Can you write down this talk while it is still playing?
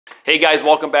Hey guys,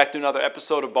 welcome back to another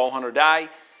episode of Bowhunt or Die.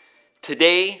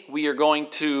 Today we are going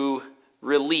to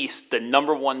release the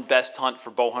 #1 best hunt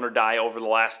for Bowhunt or Die over the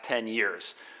last 10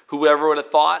 years. Whoever would have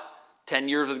thought 10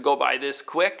 years would go by this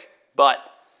quick, but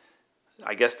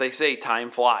I guess they say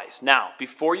time flies. Now,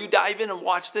 before you dive in and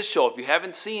watch this show, if you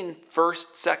haven't seen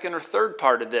first, second, or third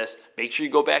part of this, make sure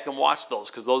you go back and watch those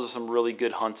because those are some really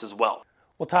good hunts as well.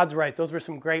 Well, Todd's right. Those were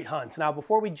some great hunts. Now,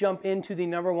 before we jump into the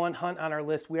 #1 hunt on our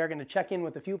list, we are going to check in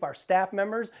with a few of our staff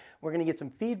members. We're going to get some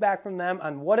feedback from them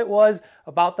on what it was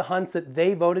about the hunts that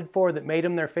they voted for that made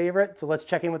them their favorite. So let's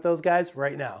check in with those guys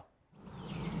right now.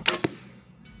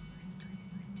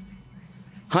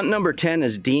 Hunt number 10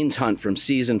 is Dean's hunt from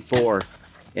season 4.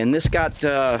 And this got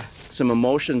some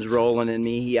emotions rolling in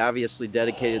me. He obviously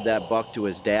dedicated that buck to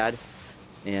his dad.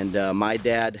 And my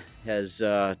dad has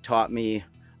taught me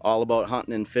all about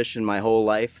hunting and fishing my whole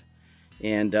life,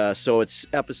 and so it's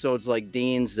episodes like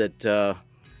Dean's that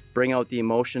bring out the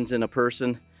emotions in a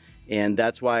person, and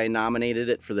that's why I nominated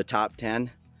it for the top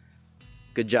 10.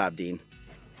 Good job, Dean.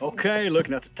 Okay,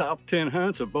 looking at the top 10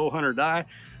 hunts of Bowhunt or Die.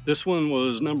 This one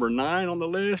was number 9 on the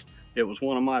list. It was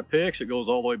one of my picks. It goes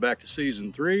all the way back to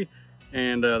season 3,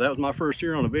 and that was my first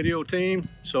year on the video team,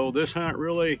 so this hunt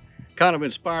really kind of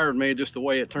inspired me just the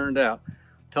way it turned out.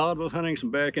 Todd was hunting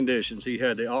some bad conditions. He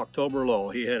had the October lull.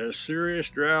 He had a serious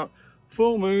drought,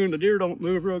 full moon. The deer don't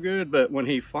move real good, but when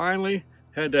he finally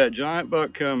had that giant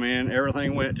buck come in,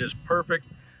 everything went just perfect.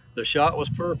 The shot was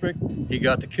perfect. He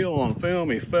got the kill on film.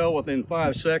 He fell within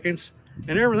 5 seconds,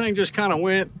 and everything just kind of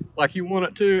went like you want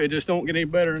it to. It just don't get any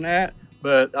better than that,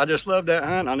 but I just loved that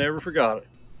hunt. I never forgot it.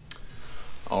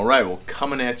 All right, well,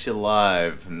 coming at you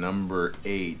live, number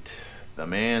 8, the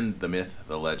man, the myth,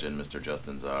 the legend, Mr.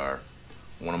 Justin Czar.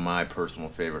 One of my personal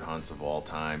favorite hunts of all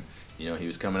time. You know, he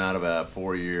was coming out of a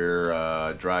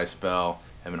 4-year dry spell,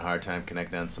 having a hard time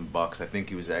connecting on some bucks. I think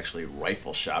he was actually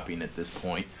rifle shopping at this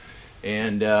point.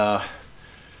 And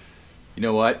you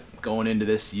know what? Going into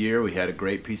this year, we had a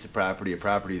great piece of property, a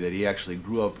property that he actually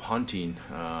grew up hunting,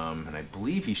 and I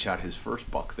believe he shot his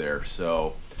first buck there.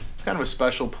 So it's kind of a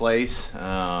special place.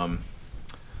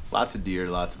 Lots of deer,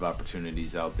 lots of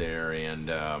opportunities out there,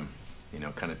 and you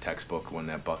know, kind of textbook when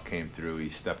that buck came through. He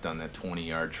stepped on that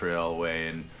 20-yard trail away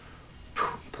and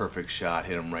perfect shot,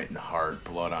 hit him right in the heart,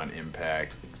 blood on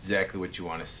impact, exactly what you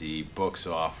want to see. Books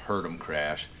off, heard him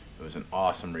crash. It was an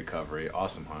awesome recovery,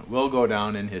 awesome hunt. Will go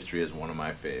down in history as one of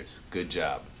my faves. Good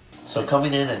job. So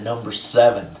coming in at number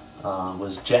 7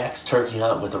 was Jack's turkey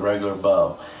hunt with a regular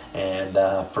bow. And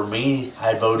for me,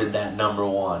 I voted that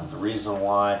 #1. The reason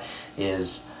why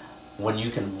is when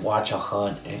you can watch a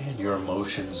hunt and your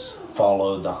emotions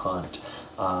follow the hunt,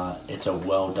 it's a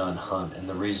well done hunt. And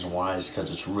the reason why is because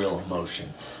it's real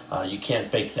emotion. You can't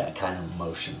fake that kind of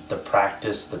emotion. The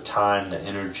practice, the time, the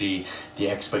energy, the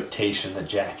expectation that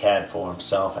Jack had for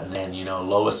himself, and then, you know,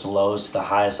 lowest of lows to the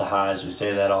highest of highs. We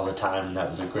say that all the time, and that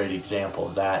was a great example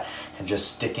of that. And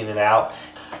just sticking it out.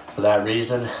 For that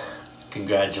reason,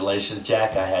 congratulations,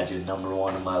 Jack. I had you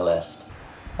 #1 on my list.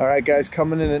 All right, guys,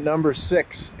 coming in at number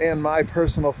 6, and my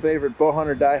personal favorite Bowhunt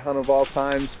or Die hunt of all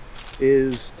times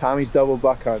is Tommy's double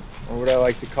buck hunt, or what I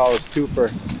like to call his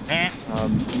twofer.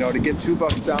 You know, to get 2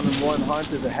 bucks down in one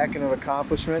hunt is a heck of an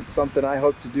accomplishment, something I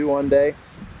hope to do one day.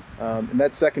 And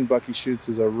that second buck he shoots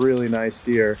is a really nice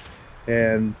deer.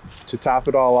 And to top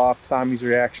it all off, Tommy's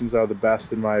reactions are the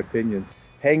best in my opinions.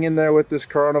 Hang in there with this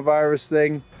coronavirus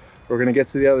thing. We're going to get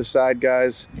to the other side,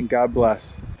 guys, and God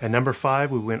bless. At number 5,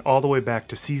 we went all the way back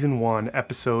to season 1,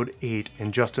 episode 8,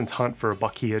 and Justin's hunt for a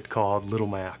buck he had called Little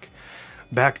Mac.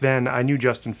 Back then, I knew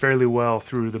Justin fairly well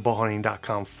through the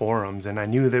Bowhunting.com forums, and I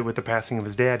knew that with the passing of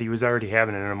his dad, he was already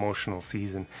having an emotional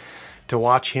season. To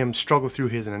watch him struggle through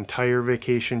his entire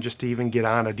vacation just to even get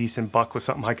on a decent buck was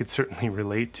something I could certainly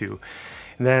relate to.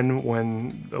 And then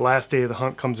when the last day of the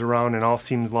hunt comes around and all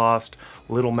seems lost,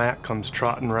 Little Mac comes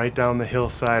trotting right down the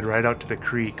hillside, right out to the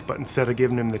creek. But instead of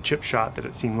giving him the chip shot that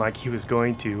it seemed like he was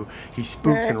going to, he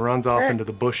spooks and runs off into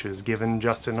the bushes, giving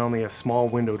Justin only a small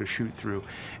window to shoot through.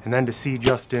 And then to see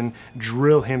Justin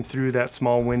drill him through that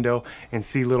small window and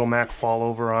see Little Mac fall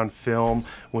over on film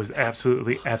was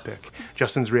absolutely epic.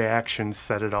 Justin's reaction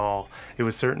said it all. It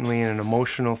was certainly an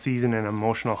emotional season and an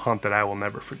emotional hunt that I will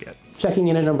never forget. Checking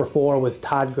in at number 4 was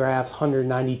Todd Graff's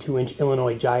 192-inch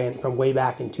Illinois Giant from way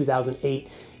back in 2008.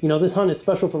 You know, this hunt is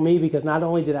special for me because not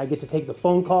only did I get to take the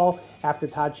phone call after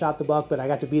Todd shot the buck, but I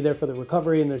got to be there for the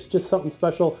recovery, and there's just something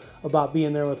special about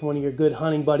being there with one of your good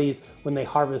hunting buddies when they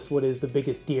harvest what is the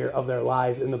biggest deer of their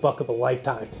lives and the buck of a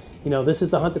lifetime. You know, this is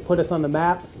the hunt that put us on the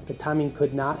map. The timing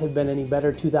could not have been any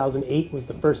better. 2008 was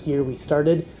the first year we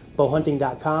started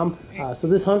Bowhunting.com. So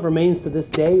this hunt remains to this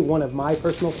day one of my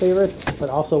personal favorites, but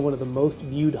also one of the most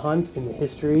viewed hunts in the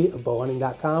history of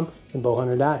Bowhunting.com and Bowhunt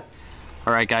or Die.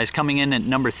 All right, guys, coming in at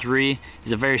number 3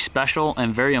 is a very special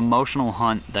and very emotional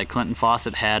hunt that Clinton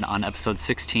Fawcett had on episode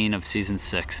 16 of season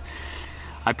 6.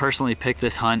 I personally picked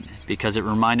this hunt because it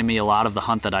reminded me a lot of the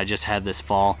hunt that I just had this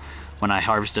fall when I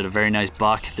harvested a very nice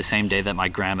buck the same day that my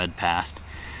grandma had passed.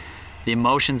 The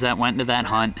emotions that went into that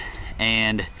hunt,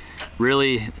 and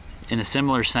really in a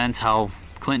similar sense how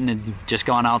Clinton had just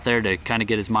gone out there to kind of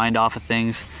get his mind off of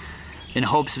things in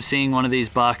hopes of seeing one of these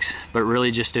bucks, but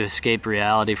really just to escape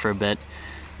reality for a bit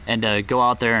and to go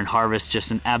out there and harvest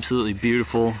just an absolutely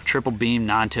beautiful triple beam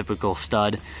non-typical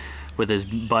stud with his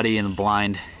buddy in the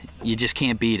blind. You just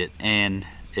can't beat it, and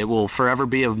it will forever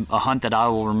be a hunt that I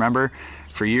will remember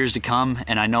for years to come,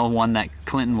 and I know one that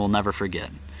Clinton will never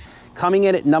forget. Coming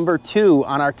in at number 2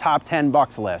 on our top 10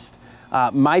 bucks list,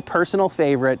 my personal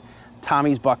favorite,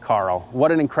 Tommy's buck Carl.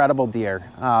 What an incredible deer.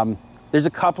 There's a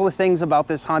couple of things about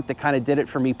this hunt that kind of did it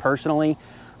for me personally.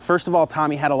 First of all,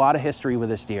 Tommy had a lot of history with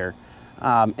this deer.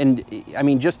 And I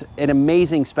mean, just an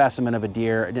amazing specimen of a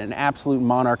deer, an absolute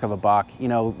monarch of a buck. You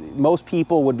know, most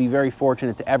people would be very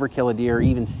fortunate to ever kill a deer, or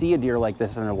even see a deer like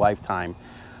this in their lifetime.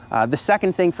 The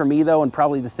second thing for me though, and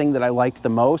probably the thing that I liked the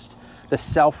most, the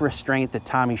self-restraint that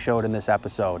Tommy showed in this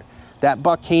episode. That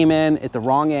buck came in at the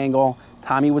wrong angle.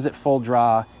 Tommy was at full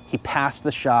draw. He passed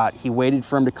the shot. He waited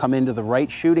for him to come into the right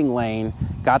shooting lane,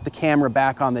 got the camera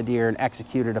back on the deer, and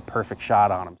executed a perfect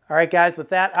shot on him. All right, guys, with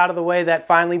that out of the way, that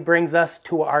finally brings us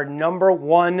to our number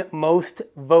 1 most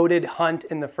voted hunt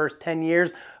in the first 10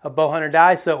 years of Bowhunt or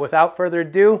Die. So without further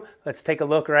ado, let's take a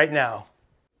look right now.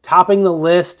 Topping the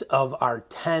list of our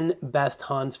 10 best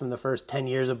hunts from the first 10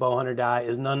 years of Bowhunt or Die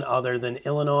is none other than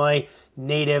Illinois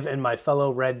native and my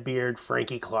fellow Redbeard,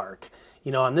 Franki Clark.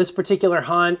 You know, on this particular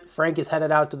hunt, Frank is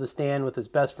headed out to the stand with his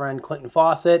best friend, Clinton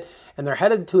Fawcett, and they're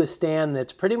headed to a stand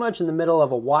that's pretty much in the middle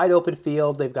of a wide open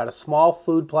field. They've got a small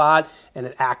food plot and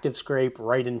an active scrape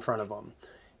right in front of them.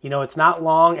 You know, it's not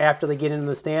long after they get into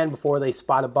the stand before they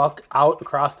spot a buck out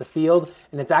across the field,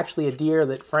 and it's actually a deer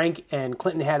that Frank and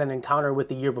Clinton had an encounter with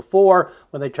the year before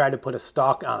when they tried to put a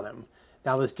stalk on him.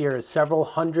 Now this deer is several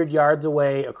hundred yards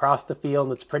away across the field,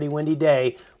 and it's a pretty windy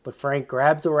day, but Frank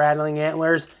grabs the rattling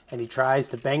antlers and he tries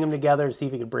to bang them together to see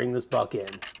if he can bring this buck in. I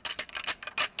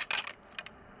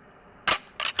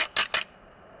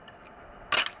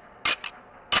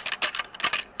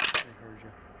heard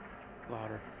you.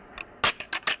 Louder.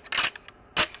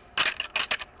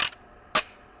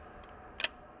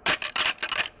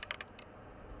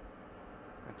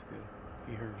 That's good.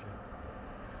 He heard you.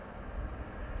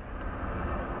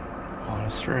 On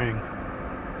a string.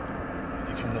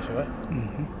 You coming this way?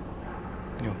 Mm-hmm.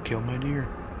 You'll kill my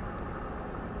deer.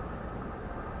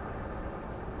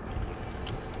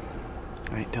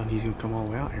 I ain't telling you he's gonna come all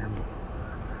the way out here, but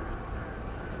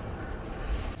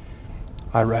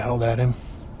I rattled at him.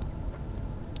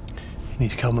 And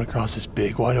he's coming across this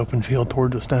big wide open field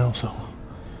towards us now, so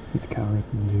it's cow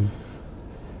ripping, dude.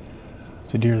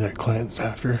 It's a deer that Clint's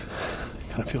after.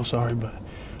 Kinda feel sorry, but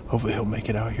hopefully he'll make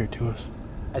it out here to us.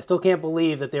 I still can't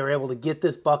believe that they were able to get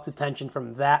this buck's attention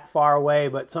from that far away,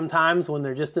 but sometimes when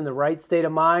they're just in the right state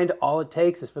of mind, all it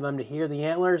takes is for them to hear the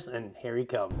antlers, and here he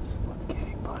comes. Let's get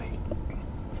him, buddy.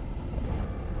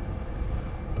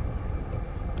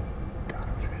 God,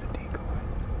 I wish we had a decoy.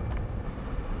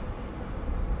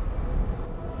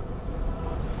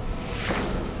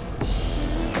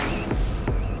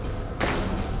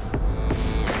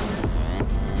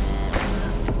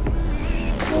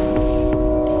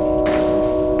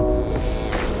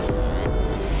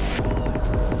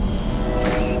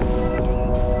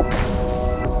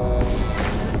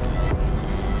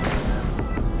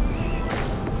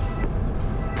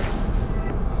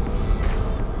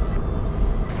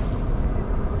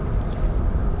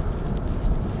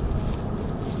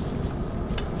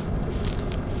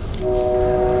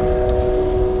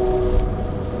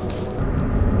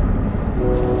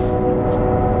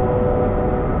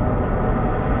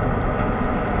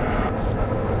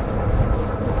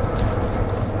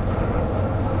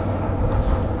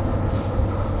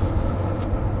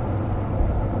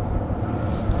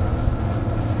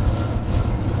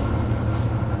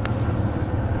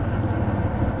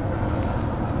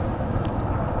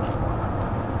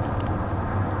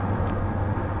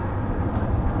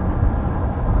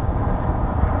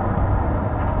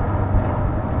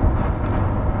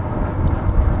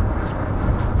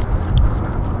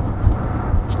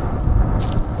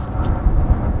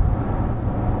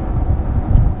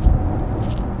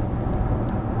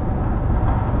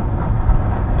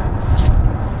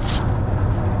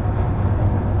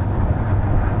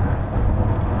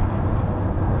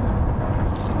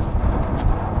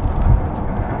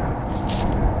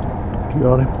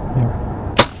 Got him. Yeah.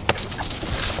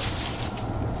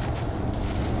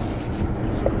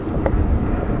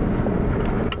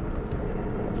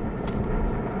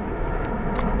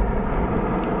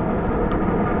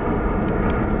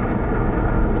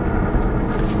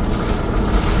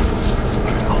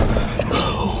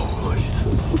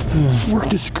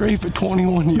 Worked a scrape at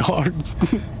 21 yards.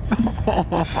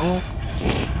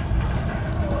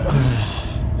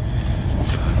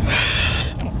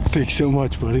 Thanks so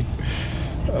much, buddy.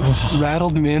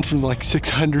 Rattled him in from like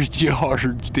 600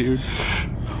 yards, dude.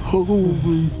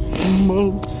 Holy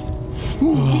smokes.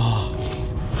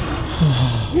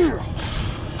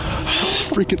 That was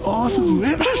freaking awesome,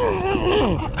 man.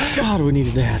 God, we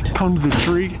needed that. Come to the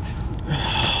tree.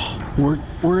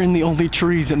 We're in the only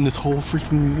trees in this whole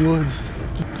freaking woods.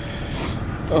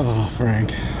 Oh,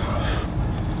 Frank.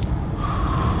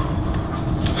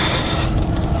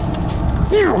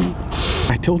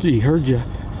 I told you he heard you.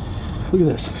 Look at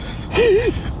this.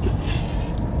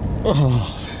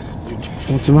 Oh.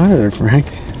 What's the matter there, Frank?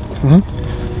 Huh?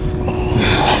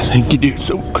 Thank you, dude,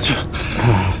 so much.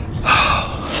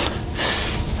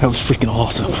 That was freaking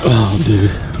awesome. Oh,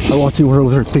 dude. I watched him over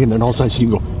there thinking, and all of a sudden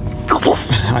you go.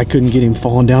 I couldn't get him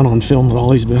falling down on film at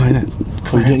all. He's behind that.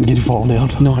 Oh, you didn't get him falling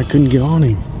down? No, I couldn't get on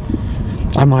him.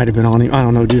 I might have been on him. I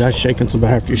don't know, dude. I was shaking so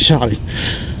bad after you shot him.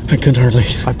 I couldn't hardly.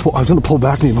 I was going to pull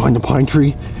back behind the pine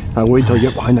tree. I waited till I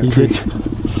get behind that tree.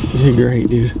 You did great,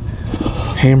 dude.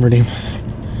 Hammered him.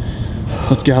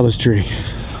 Let's get out of this tree.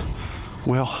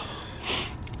 Well,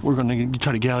 we're going to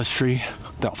try to get out of this tree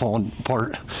without falling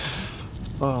apart.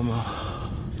 I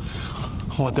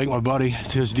want to thank my buddy.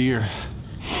 It's his deer.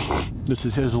 This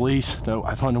is his lease that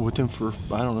I've hunted with him for,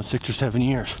 I don't know, 6 or 7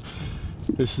 years.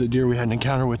 This is a deer we had an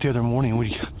encounter with the other morning.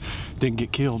 We didn't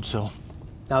get killed, so.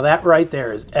 Now that right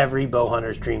there is every bow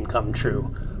hunter's dream come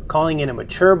true. Calling in a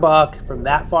mature buck from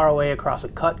that far away across a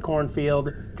cut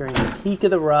cornfield during the peak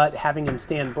of the rut, having him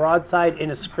stand broadside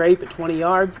in a scrape at 20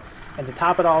 yards, and to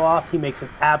top it all off, he makes an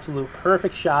absolute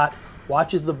perfect shot,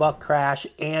 watches the buck crash,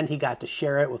 and he got to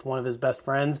share it with one of his best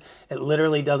friends. It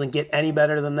literally doesn't get any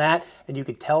better than that, and you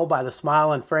could tell by the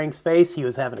smile on Frank's face he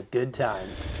was having a good time.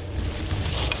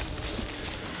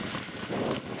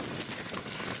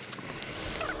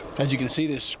 As you can see,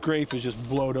 this scrape is just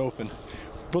blowed open.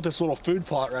 Built this little food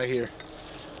plot right here.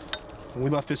 And we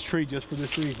left this tree just for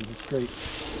this reason. It's great.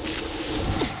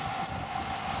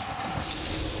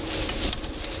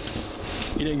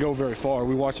 He didn't go very far.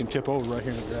 We watched him tip over right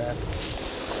here in the grass.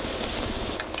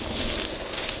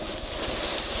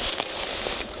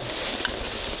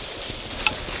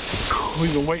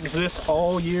 We've been waiting for this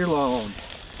all year long.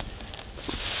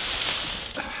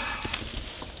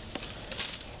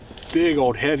 Big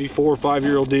old heavy 4 or 5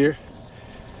 year old deer.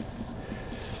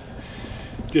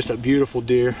 Just a beautiful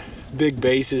deer. Big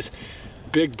bases,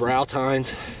 big brow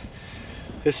tines.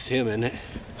 This is him, isn't it?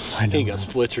 I know. He ain't got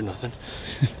splits or nothing.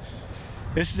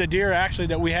 This is a deer actually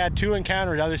that we had 2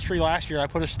 encounters out of this tree last year. I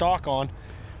put a stalk on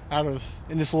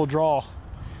in this little draw.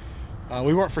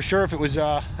 We weren't for sure if it was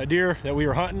a deer that we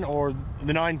were hunting or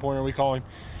the 9-pointer we call him,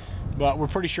 but we're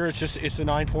pretty sure it's a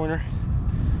 9-pointer.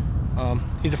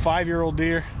 He's a 5-year-old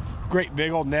deer. Great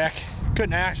big old neck.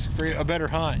 Couldn't ask for a better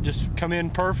hunt. Just come in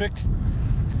perfect.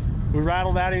 We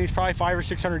rattled at him. He's probably 500 or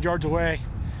 600 yards away.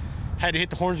 Had to hit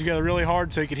the horns together really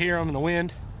hard so you could hear him in the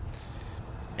wind.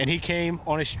 And he came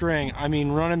on a string. I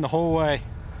mean, running the whole way.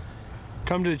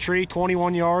 Come to the tree,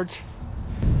 21 yards.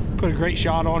 Put a great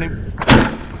shot on him.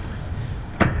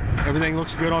 Everything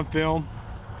looks good on film.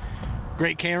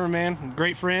 Great cameraman,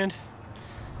 great friend.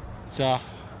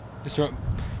 It's what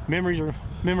memories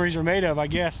are made of, I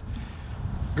guess.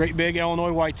 Great big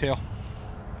Illinois whitetail.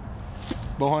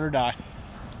 Bow hunter die.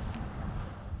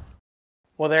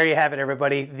 Well, there you have it,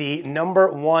 everybody. The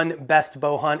 #1 best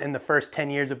bow hunt in the first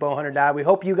 10 years of Bow Hunter Die. We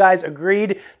hope you guys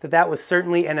agreed that that was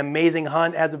certainly an amazing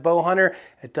hunt as a bow hunter.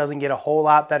 It doesn't get a whole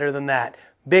lot better than that.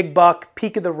 Big buck,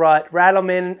 peak of the rut, rattle him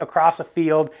in across a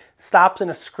field, stops in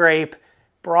a scrape,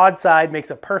 broadside, makes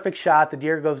a perfect shot. The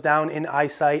deer goes down in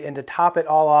eyesight, and to top it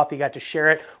all off, he got to share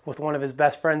it with one of his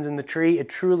best friends in the tree. It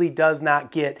truly does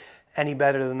not get any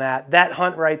better than that. That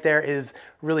hunt right there is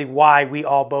really why we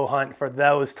all bow hunt, for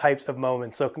those types of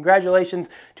moments. So congratulations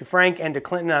to Frank and to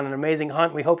Clinton on an amazing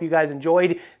hunt. We hope you guys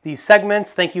enjoyed these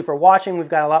segments. Thank you for watching. We've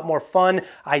got a lot more fun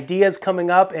ideas coming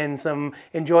up and some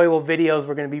enjoyable videos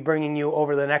we're going to be bringing you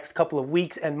over the next couple of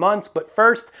weeks and months. But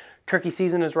first, Turkey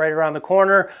season is right around the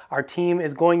corner. Our team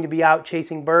is going to be out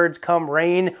chasing birds come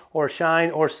rain or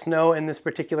shine or snow in this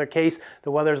particular case.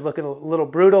 The weather's looking a little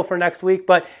brutal for next week,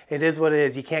 but it is what it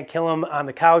is. You can't kill them on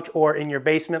the couch or in your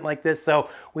basement like this. So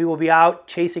we will be out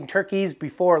chasing turkeys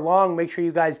before long. Make sure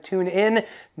you guys tune in.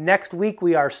 Next week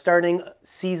we are starting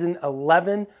season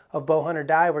 11 of Bowhunter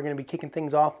Die. We're going to be kicking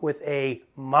things off with a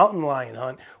mountain lion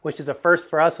hunt, which is a first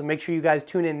for us. So make sure you guys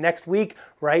tune in next week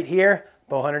right here.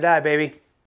 Bowhunter Die, baby.